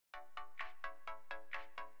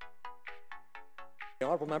The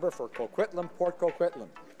Honourable Member for Coquitlam, Port Coquitlam.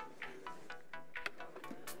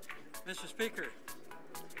 Mr. Speaker,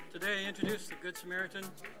 today I introduced the Good Samaritan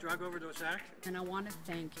Drug Overdose Act. And I want to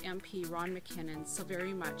thank MP Ron McKinnon so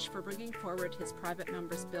very much for bringing forward his private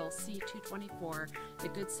member's bill C-224, the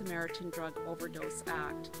Good Samaritan Drug Overdose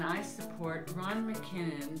Act. And I support Ron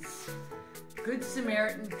McKinnon's Good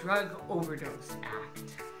Samaritan Drug Overdose Act.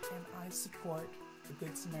 And I support the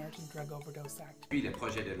Good Samaritan Drug Overdose Act. Puis le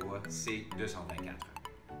projet de loi C-224.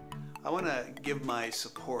 I want to give my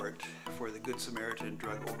support for the Good Samaritan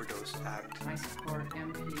Drug Overdose Act. I support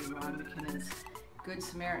MP Ron McKinnon's Good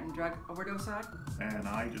Samaritan Drug Overdose Act. And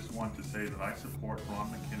I just want to say that I support Ron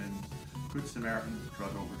McKinnon's Good Samaritan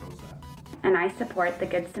Drug Overdose Act. And I support the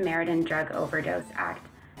Good Samaritan Drug Overdose Act.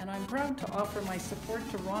 And I'm proud to offer my support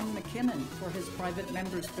to Ron McKinnon for his private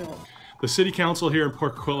member's bill. The City Council here in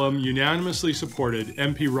Port Coquitlam unanimously supported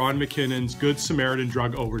MP Ron McKinnon's Good Samaritan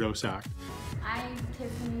Drug Overdose Act. I,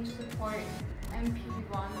 Tiffany, support MP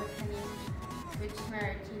Ron McKinnon's Good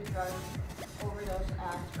Samaritan Drug Overdose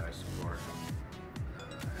Act. I support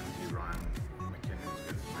MP Ron McKinnon's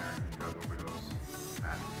Good Samaritan Drug Overdose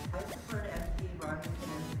Act. I support MP Ron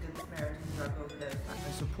McKinnon's Good Samaritan Drug Overdose Act.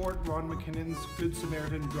 I support Ron McKinnon's Good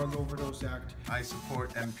Samaritan Drug Overdose Act. I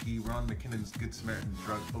support MP Ron McKinnon's Good Samaritan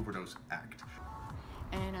Drug Overdose Act.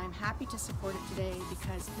 And I'm happy to support it today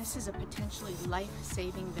because this is a potentially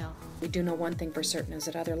life-saving bill. We do know one thing for certain is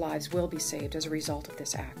that other lives will be saved as a result of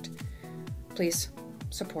this act. Please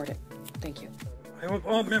support it. Thank you. I hope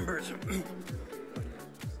all members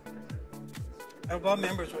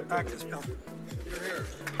will back this bill. You're here.